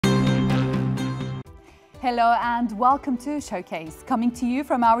Hello and welcome to Showcase, coming to you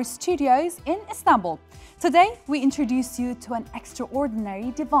from our studios in Istanbul. Today we introduce you to an extraordinary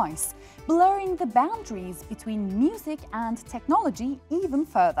device, blurring the boundaries between music and technology even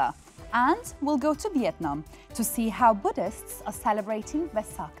further. And we'll go to Vietnam to see how Buddhists are celebrating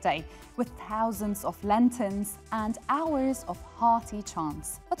Vesak Day with thousands of lanterns and hours of hearty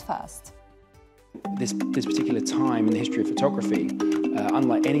chants. But first, This particular time in the history of photography,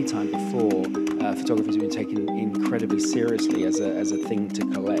 unlike any time before, photography has been taken incredibly seriously as a thing to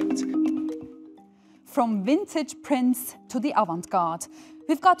collect. From vintage prints to the avant-garde,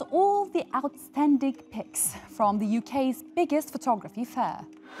 we've got all the outstanding pics from the UK's biggest photography fair.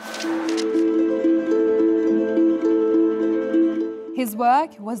 His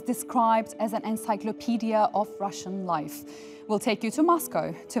work was described as an encyclopedia of Russian life. We'll take you to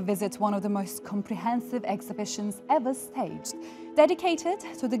Moscow to visit one of the most comprehensive exhibitions ever staged, dedicated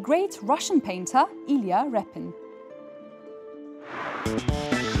to the great Russian painter Ilya Repin.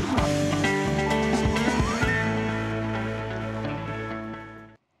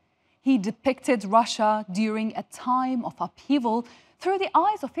 He depicted Russia during a time of upheaval through the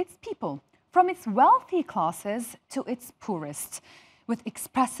eyes of its people, from its wealthy classes to its poorest. With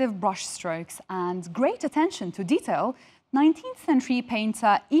expressive brushstrokes and great attention to detail, 19th century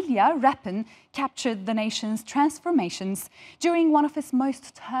painter Ilya Repin captured the nation's transformations during one of his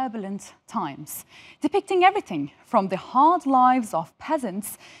most turbulent times, depicting everything from the hard lives of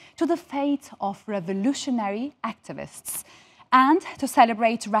peasants to the fate of revolutionary activists. And to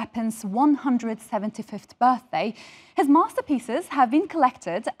celebrate Repin's 175th birthday, his masterpieces have been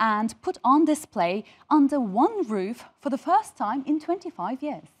collected and put on display under one roof for the first time in 25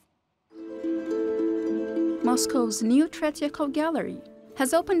 years. Moscow's new Tretyakov gallery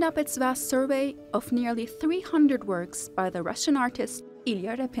has opened up its vast survey of nearly 300 works by the Russian artist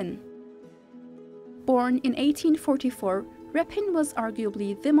Ilya Repin. Born in 1844, Repin was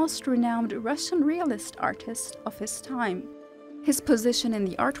arguably the most renowned Russian realist artist of his time. His position in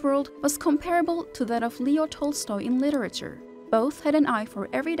the art world was comparable to that of Leo Tolstoy in literature. Both had an eye for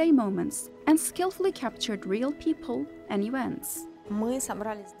everyday moments and skillfully captured real people and events.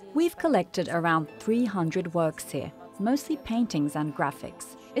 We've collected around 300 works here, mostly paintings and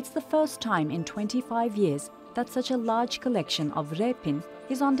graphics. It's the first time in 25 years that such a large collection of Repin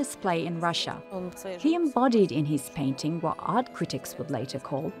is on display in Russia. He embodied in his painting what art critics would later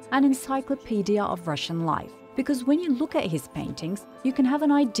call an encyclopedia of Russian life. Because when you look at his paintings, you can have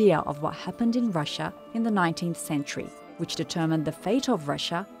an idea of what happened in Russia in the 19th century, which determined the fate of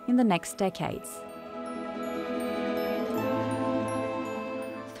Russia in the next decades.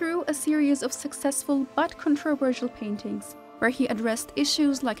 Through a series of successful but controversial paintings, where he addressed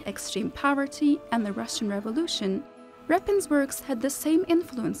issues like extreme poverty and the Russian Revolution, Repin's works had the same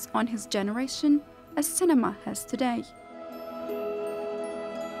influence on his generation as cinema has today.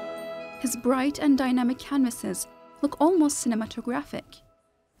 His bright and dynamic canvases look almost cinematographic,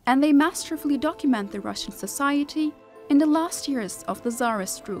 and they masterfully document the Russian society in the last years of the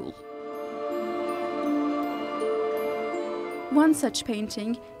Tsarist rule. One such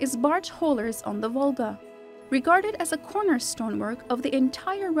painting is Barge Haulers on the Volga. Regarded as a cornerstone work of the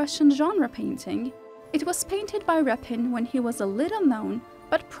entire Russian genre painting, it was painted by Repin when he was a little-known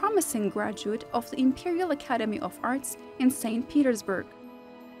but promising graduate of the Imperial Academy of Arts in St. Petersburg.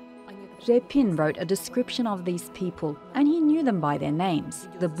 Repin wrote a description of these people, and he knew them by their names.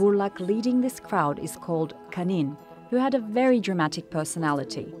 The burlak leading this crowd is called Kanin, who had a very dramatic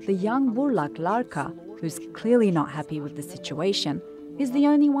personality. The young burlak Larka, who's clearly not happy with the situation, is the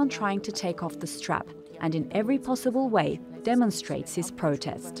only one trying to take off the strap, and in every possible way demonstrates his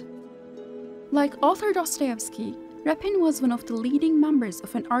protest. Like author Dostoevsky, Repin was one of the leading members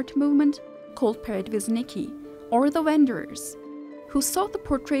of an art movement called Peredvishniki, or the Wanderers, who sought to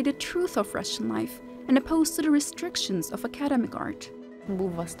portray the truth of Russian life and opposed to the restrictions of academic art.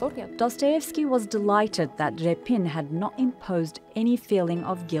 Dostoevsky was delighted that Repin had not imposed any feeling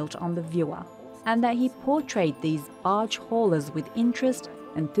of guilt on the viewer, and that he portrayed these barge haulers with interest,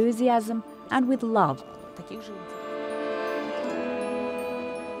 enthusiasm, and with love.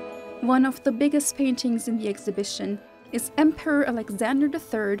 One of the biggest paintings in the exhibition is Emperor Alexander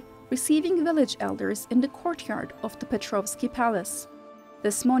III receiving village elders in the courtyard of the Petrovsky Palace.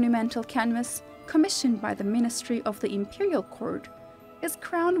 This monumental canvas, commissioned by the Ministry of the Imperial Court, is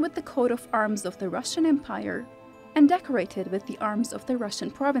crowned with the coat of arms of the Russian Empire and decorated with the arms of the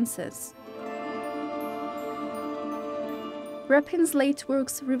Russian provinces. Repin's late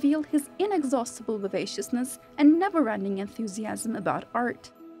works reveal his inexhaustible vivaciousness and never-ending enthusiasm about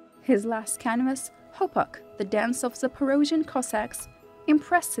art. His last canvas, Hopak, the Dance of Zaporozhian Cossacks,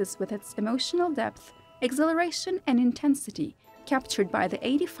 impresses with its emotional depth exhilaration and intensity captured by the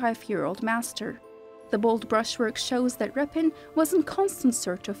 85-year-old master. The bold brushwork shows that Repin was in constant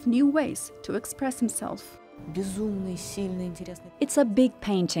search of new ways to express himself. It's a big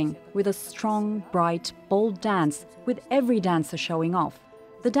painting with a strong, bright, bold dance with every dancer showing off.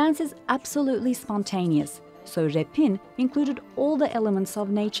 The dance is absolutely spontaneous, so Repin included all the elements of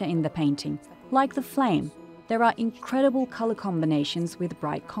nature in the painting, like the flame. There are incredible color combinations with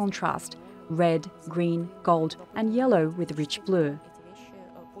bright contrast, red, green, gold and yellow with rich blue.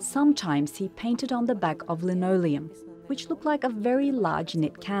 Sometimes he painted on the back of linoleum, which looked like a very large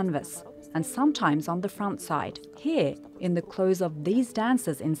knit canvas, and sometimes on the front side. Here, in the clothes of these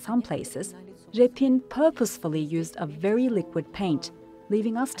dancers in some places, Repin purposefully used a very liquid paint,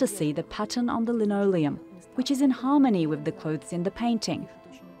 leaving us to see the pattern on the linoleum, which is in harmony with the clothes in the painting.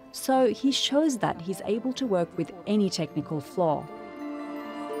 So he shows that he's able to work with any technical flaw.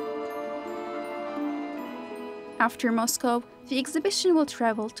 After Moscow, the exhibition will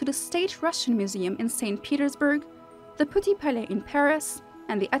travel to the State Russian Museum in St. Petersburg, the Petit Palais in Paris,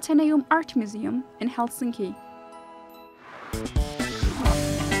 and the Atheneum Art Museum in Helsinki.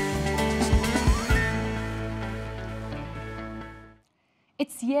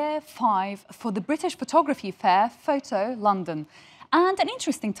 It's year 5 for the British photography fair Photo London, and an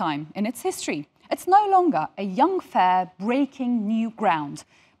interesting time in its history. It's no longer a young fair breaking new ground,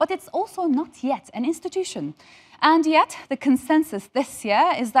 but it's also not yet an institution. And yet, the consensus this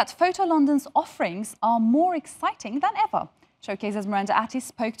year is that Photo London's offerings are more exciting than ever. Showcase's Miranda Atty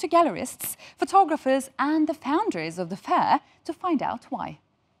spoke to gallerists, photographers and the founders of the fair to find out why.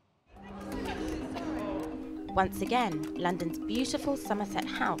 Once again, London's beautiful Somerset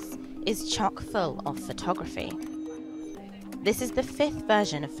House is chock full of photography. This is the 5th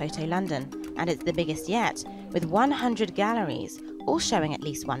version of Photo London, and it's the biggest yet, with 100 galleries, all showing at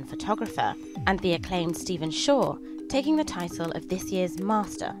least one photographer, and the acclaimed Stephen Shaw taking the title of this year's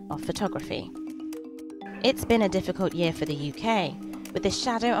Master of Photography. It's been a difficult year for the UK, with the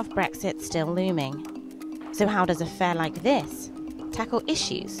shadow of Brexit still looming. So how does a fair like this tackle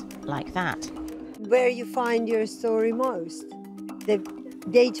issues like that? Where you find your story most, the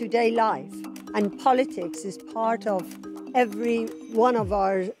day-to-day life, and politics is part of every one of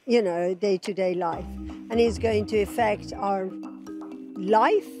our, day-to-day life, and is going to affect our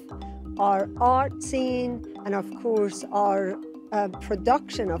life, our art scene, and of course our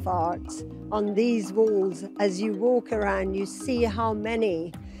production of arts on these walls. As you walk around, you see how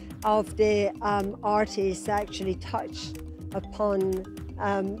many of the artists actually touch upon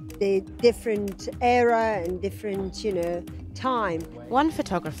the different era and different, time. One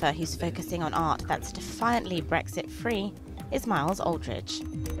photographer who's focusing on art that's defiantly Brexit-free is Miles Aldridge.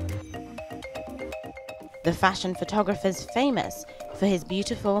 The fashion photographer's famous for his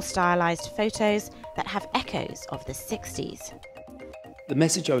beautiful stylized photos that have echoes of the 60s. The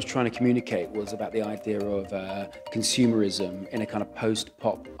message I was trying to communicate was about the idea of consumerism in a kind of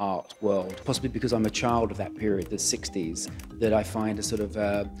post-pop art world. Possibly because I'm a child of that period, the 60s, that I find a sort of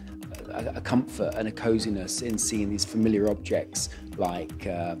a comfort and a coziness in seeing these familiar objects like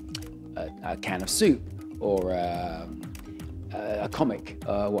a can of soup or a comic,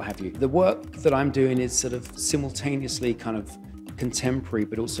 what have you. The work that I'm doing is sort of simultaneously kind of contemporary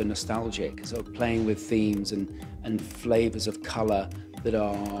but also nostalgic, sort of playing with themes and flavours of colour that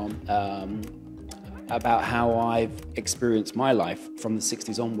are about how I've experienced my life from the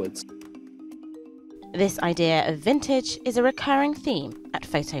 60s onwards. This idea of vintage is a recurring theme at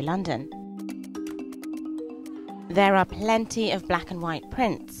Photo London. There are plenty of black and white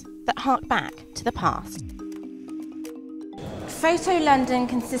prints that hark back to the past. Photo London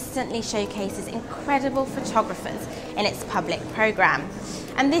consistently showcases incredible photographers in its public programme.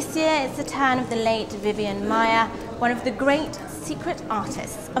 And this year it's the turn of the late Vivian Maier, one of the great secret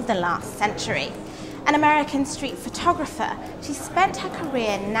artists of the last century. An American street photographer, she spent her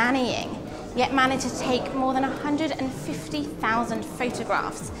career nannying, yet managed to take more than 150,000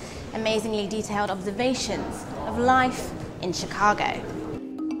 photographs, amazingly detailed observations of life in Chicago.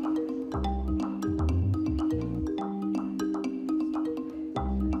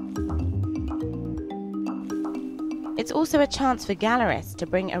 It's also a chance for gallerists to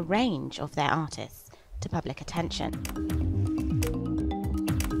bring a range of their artists to public attention.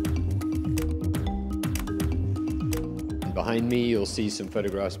 Behind me you'll see some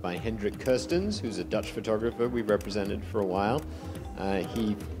photographs by Hendrik Kerstens, who's a Dutch photographer we've represented for a while.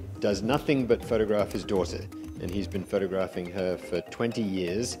 He does nothing but photograph his daughter, and he's been photographing her for 20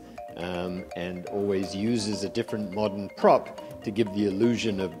 years and always uses a different modern prop to give the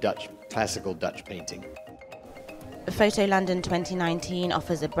illusion of classical Dutch painting. Photo London 2019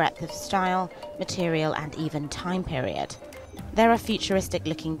 offers a breadth of style, material and even time period. There are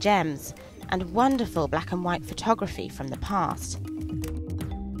futuristic-looking gems and wonderful black and white photography from the past.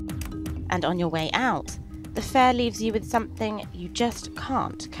 And on your way out, the fair leaves you with something you just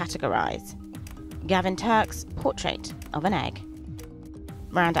can't categorise. Gavin Turk's Portrait of an Egg.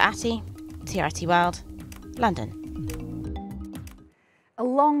 Miranda Atty, TRT World, London.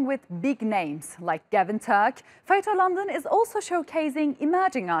 Along with big names like Gavin Turk, Photo London is also showcasing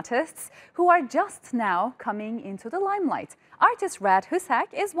emerging artists who are just now coming into the limelight. Artist Rad Husak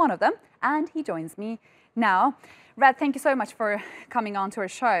is one of them, and he joins me now. Rad, thank you so much for coming on to our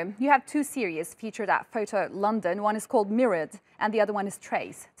show. You have two series featured at Photo London. One is called Mirrored, and the other one is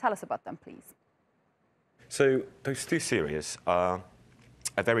Trace. Tell us about them, please. So those two series are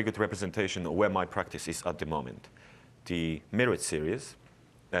a very good representation of where my practice is at the moment. The Mirrored series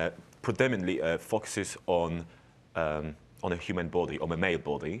predominantly focuses on a human body, on a male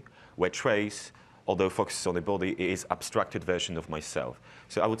body, where Trace, although focuses on the body, is abstracted version of myself.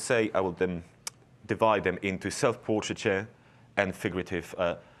 So I would say I will then divide them into self-portraiture and figurative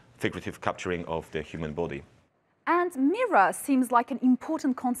capturing of the human body. And mirror seems like an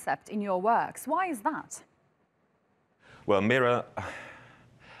important concept in your works. Why is that? Well, mirror,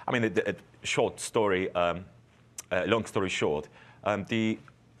 I mean, a short story, long story short, the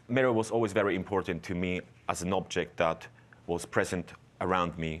mirror was always very important to me as an object that was present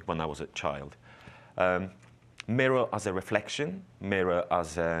around me when I was a child. Mirror as a reflection, mirror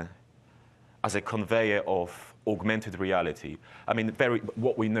as a conveyor of augmented reality. I mean,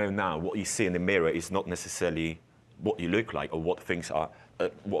 what we know now, what you see in the mirror is not necessarily what you look like or what things are,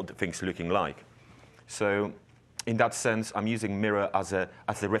 what the things looking like. So, in that sense, I'm using mirror as a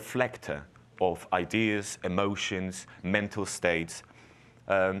reflector of ideas, emotions, mental states,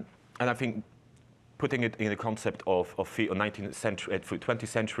 and I think putting it in the concept of 19th century, 20th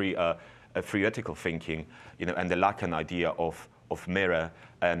century theoretical thinking, you know, and the Lacan idea of mirror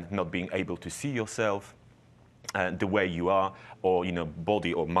and not being able to see yourself the way you are, or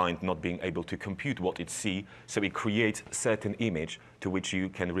body or mind not being able to compute what it sees, so it creates a certain image to which you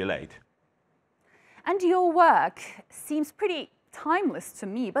can relate. And your work seems pretty timeless to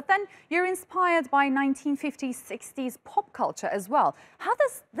me, but then you're inspired by 1950s, 60s pop culture as well. How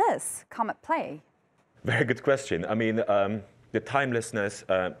does this come at play? Very good question. I mean, the timelessness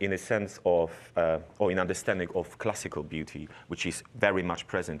in a sense of, or in understanding of classical beauty, which is very much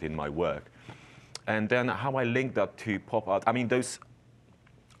present in my work. And then how I link that to pop art. I mean,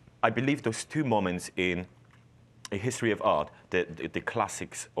 I believe those two moments in a history of art, the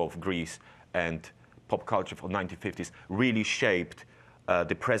classics of Greece and pop culture from the 1950s, really shaped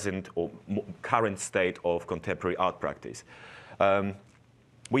the present or current state of contemporary art practice.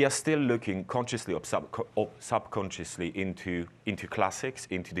 We are still looking consciously or subconsciously into classics,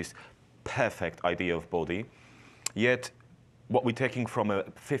 into this perfect idea of body. Yet, what we're taking from a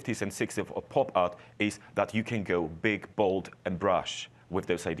 50s and 60s of pop art is that you can go big, bold, and brush with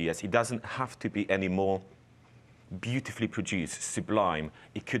those ideas. It doesn't have to be any more beautifully produced, sublime.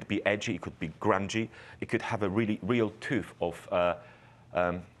 It could be edgy, it could be grungy, it could have a really real tooth of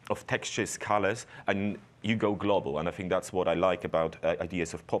textures, colors, and you go global. And I think that's what I like about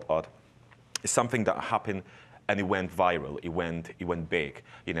ideas of pop art. It's something that happened and it went viral. It went big.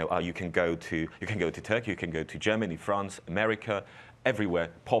 You know, you can go to Turkey, you can go to Germany, France, America, everywhere.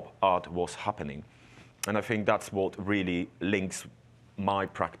 Pop art was happening, and I think that's what really links my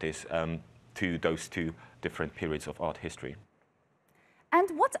practice to those two different periods of art history. And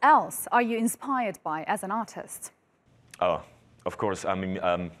what else are you inspired by as an artist? Oh, of course, I mean,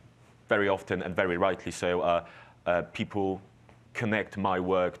 very often and very rightly so, people connect my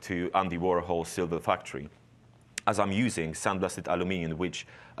work to Andy Warhol's Silver Factory, as I'm using sandblasted aluminium, which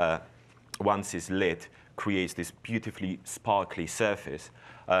once it's lit, creates this beautifully sparkly surface.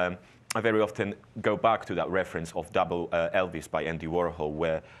 I very often go back to that reference of Double Elvis by Andy Warhol,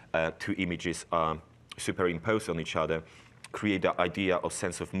 where two images are superimposed on each other, create that idea of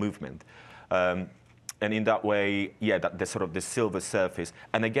sense of movement. And in that way, yeah, the sort of the silver surface,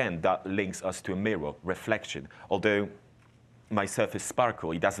 and again, that links us to a mirror, reflection. Although my surface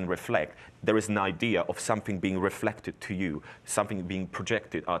sparkle, it doesn't reflect, there is an idea of something being reflected to you, something being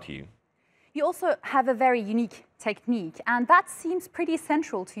projected at you. You also have a very unique technique, and that seems pretty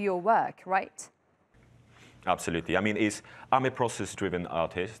central to your work, right? Absolutely. I mean, I'm a process-driven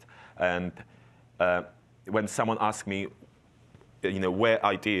artist, and when someone asks me, where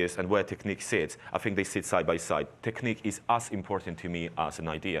ideas and where technique sits, I think they sit side by side. Technique is as important to me as an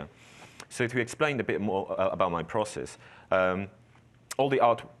idea. So to explain a bit more about my process, all the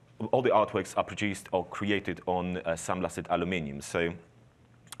art all the artworks are produced or created on sun-lasted aluminium. So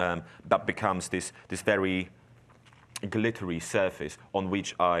that becomes this very glittery surface on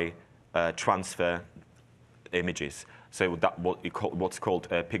which I transfer images. So that what's called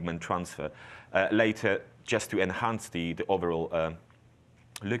pigment transfer. Later, just to enhance the overall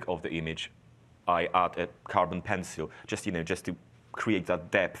look of the image, I add a carbon pencil, just to create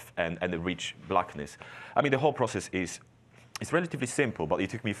that depth and a rich blackness. I mean, the whole process is relatively simple, but it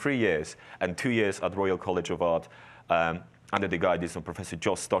took me 3 years and 2 years at Royal College of Art under the guidance of Professor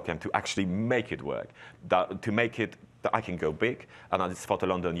Josh Stockham to actually make it work, to make it that I can go big. And at this Photo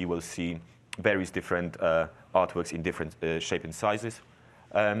London, you will see various different artworks in different shapes and sizes.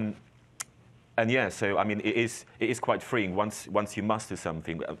 And yeah, so I mean, it is quite freeing once you master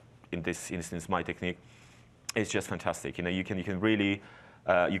something. In this instance, my technique is just fantastic. You know, you can really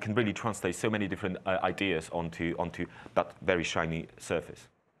translate so many different ideas onto that very shiny surface.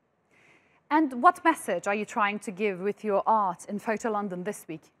 And what message are you trying to give with your art in Photo London this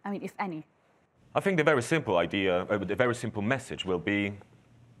week? I mean, if any. I think the very simple idea, the very simple message will be,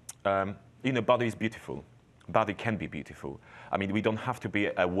 body is beautiful. Body can be beautiful. I mean, we don't have to be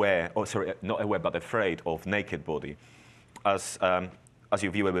not aware, but afraid of naked body. As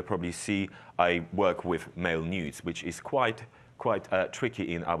your viewer will probably see, I work with male nudes, which is quite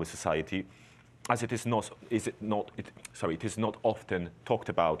tricky in our society, as it is not often talked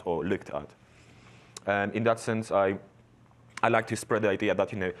about or looked at. In that sense, I like to spread the idea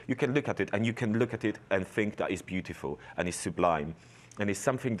that you can look at it and think that is beautiful and is sublime, and it's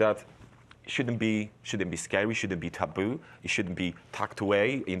something that shouldn't be scary, shouldn't be taboo, it shouldn't be tucked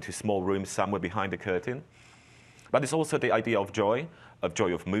away into small rooms somewhere behind the curtain. But it's also the idea of joy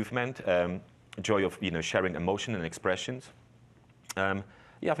of movement, joy of sharing emotion and expressions. I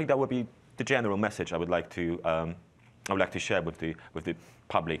think that would be the general message I would like to share with the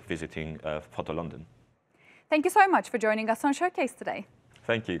public visiting Photo London. Thank you so much for joining us on Showcase today.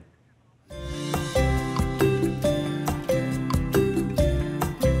 Thank you.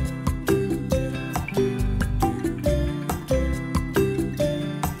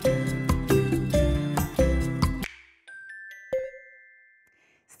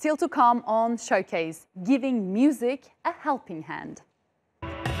 Still to come on Showcase, giving music a helping hand.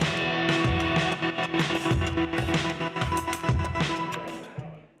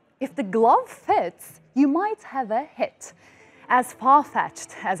 If the glove fits, you might have a hit. As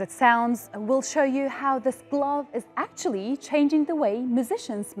far-fetched as it sounds, we'll show you how this glove is actually changing the way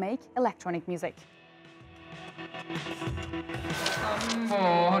musicians make electronic music.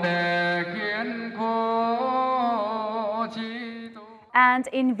 And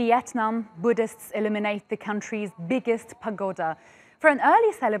in Vietnam, Buddhists illuminate the country's biggest pagoda for an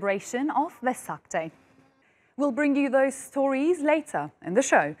early celebration of Vesak Day. We'll bring you those stories later in the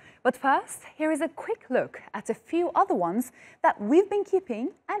show. But first, here is a quick look at a few other ones that we've been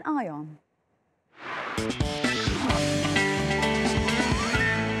keeping an eye on.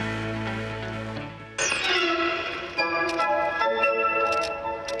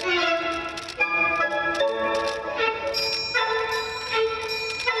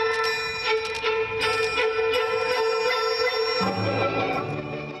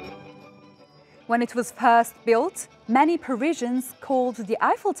 When it was first built, many Parisians called the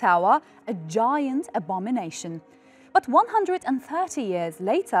Eiffel Tower a giant abomination. But 130 years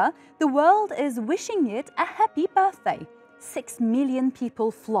later, the world is wishing it a happy birthday. 6 million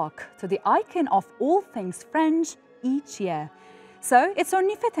people flock to the icon of all things French each year. So it's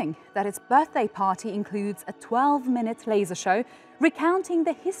only fitting that its birthday party includes a 12-minute laser show recounting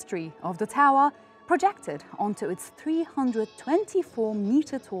the history of the tower, projected onto its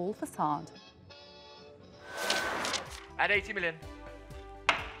 324-meter-tall facade. At 80 million.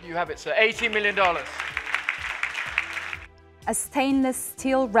 You have it, sir. $80 million. A stainless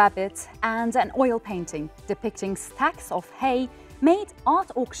steel rabbit and an oil painting depicting stacks of hay made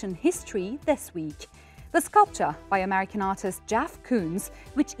art auction history this week. The sculpture by American artist Jeff Koons,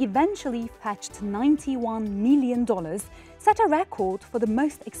 which eventually fetched $91 million, set a record for the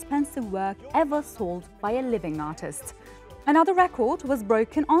most expensive work ever sold by a living artist. Another record was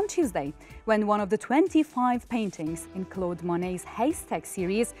broken on Tuesday, when one of the 25 paintings in Claude Monet's Haystack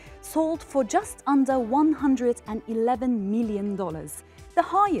series sold for just under $111 million, the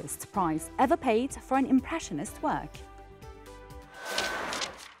highest price ever paid for an impressionist work.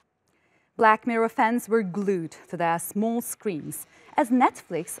 Black Mirror fans were glued to their small screens as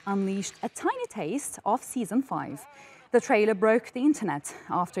Netflix unleashed a tiny taste of Season 5. The trailer broke the internet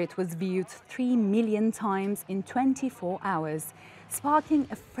after it was viewed 3 million times in 24 hours, sparking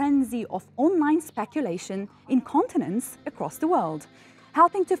a frenzy of online speculation in continents across the world.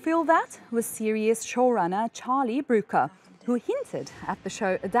 Helping to fill that was series showrunner Charlie Brooker, who hinted at the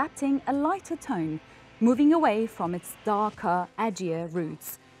show adapting a lighter tone, moving away from its darker, edgier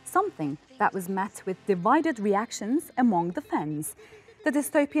roots, something that was met with divided reactions among the fans. The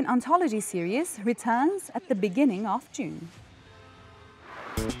dystopian anthology series returns at the beginning of June.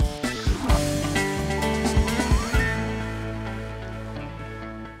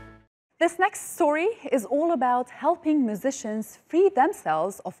 This next story is all about helping musicians free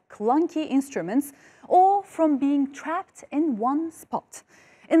themselves of clunky instruments or from being trapped in one spot.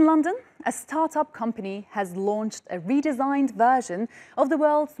 In London, a startup company has launched a redesigned version of the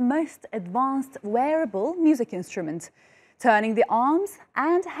world's most advanced wearable music instrument, turning the arms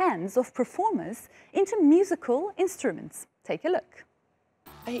and hands of performers into musical instruments. Take a look.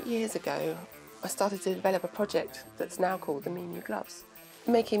 8 years ago, I started to develop a project that's now called the Miu Gloves.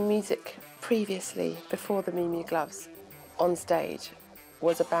 Making music previously, before the Miu Gloves, on stage,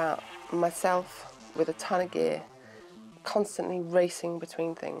 was about myself with a ton of gear, constantly racing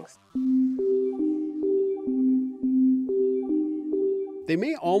between things. They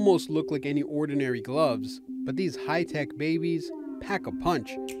may almost look like any ordinary gloves, but these high-tech babies pack a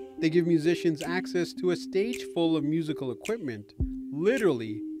punch. They give musicians access to a stage full of musical equipment,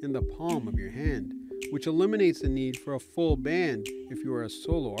 literally in the palm of your hand, which eliminates the need for a full band if you are a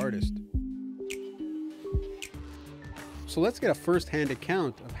solo artist. So let's get a first-hand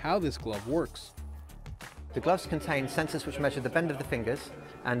account of how this glove works. The gloves contain sensors which measure the bend of the fingers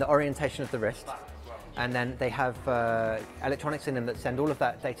and the orientation of the wrist, and then they have electronics in them that send all of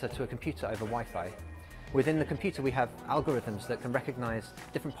that data to a computer over Wi-Fi. Within the computer we have algorithms that can recognize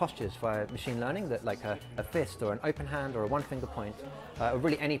different postures via machine learning, that like a fist or an open hand or a one-finger point, or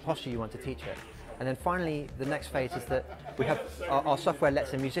really any posture you want to teach it. And then finally, the next phase is that we have our software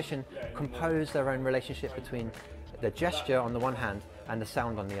lets a musician compose their own relationship between the gesture on the one hand and the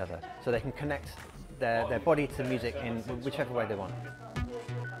sound on the other, so they can connect their body to music in whichever way they want.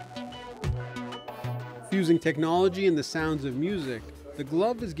 Fusing technology and the sounds of music, the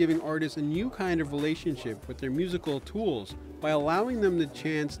glove is giving artists a new kind of relationship with their musical tools by allowing them the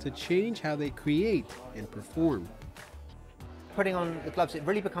chance to change how they create and perform. Putting on the gloves, it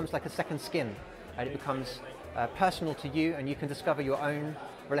really becomes like a second skin, and it becomes personal to you, and you can discover your own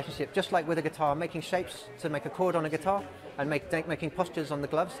relationship, just like with a guitar, making shapes to make a chord on a guitar and making postures on the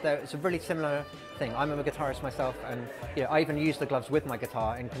gloves. It's a really similar thing. I'm a guitarist myself, and I even use the gloves with my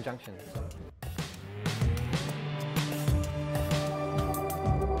guitar in conjunction.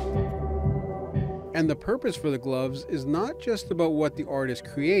 And the purpose for the gloves is not just about what the artist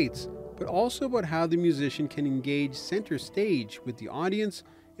creates, but also about how the musician can engage center stage with the audience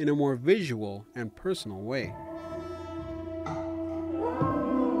in a more visual and personal way.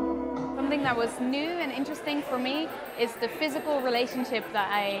 Something that was new and interesting for me is the physical relationship that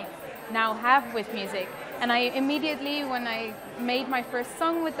I now have with music. And I immediately, when I made my first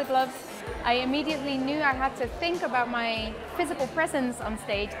song with the gloves, I immediately knew I had to think about my physical presence on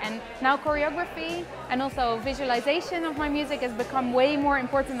stage. And now choreography and also visualization of my music has become way more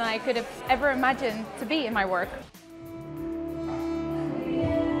important than I could have ever imagined to be in my work.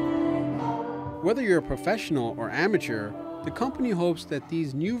 Whether you're a professional or amateur, the company hopes that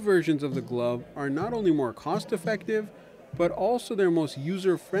these new versions of the glove are not only more cost-effective, but also their most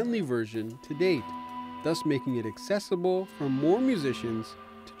user-friendly version to date, thus making it accessible for more musicians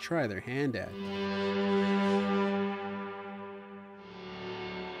to try their hand at.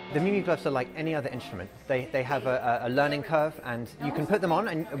 The Miu gloves are like any other instrument. They have a learning curve, and you can put them on,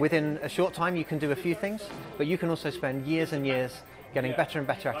 and within a short time you can do a few things, but you can also spend years and years getting better and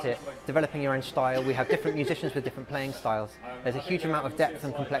better at it, developing your own style. We have different musicians with different playing styles. There's a huge amount of depth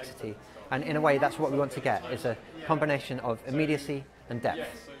and complexity, and in a way that's what we want to get, is a combination of immediacy and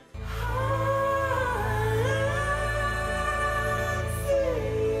depth.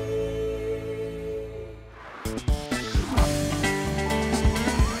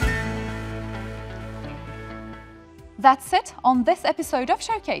 That's it on this episode of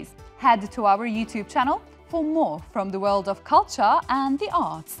Showcase. Head to our YouTube channel for more from the world of culture and the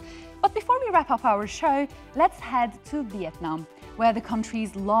arts. But before we wrap up our show, let's head to Vietnam, where the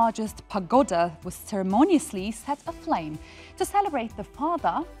country's largest pagoda was ceremoniously set aflame to celebrate the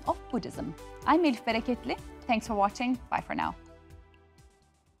father of Buddhism. I'm Ilya Repin. Thanks for watching. Bye for now.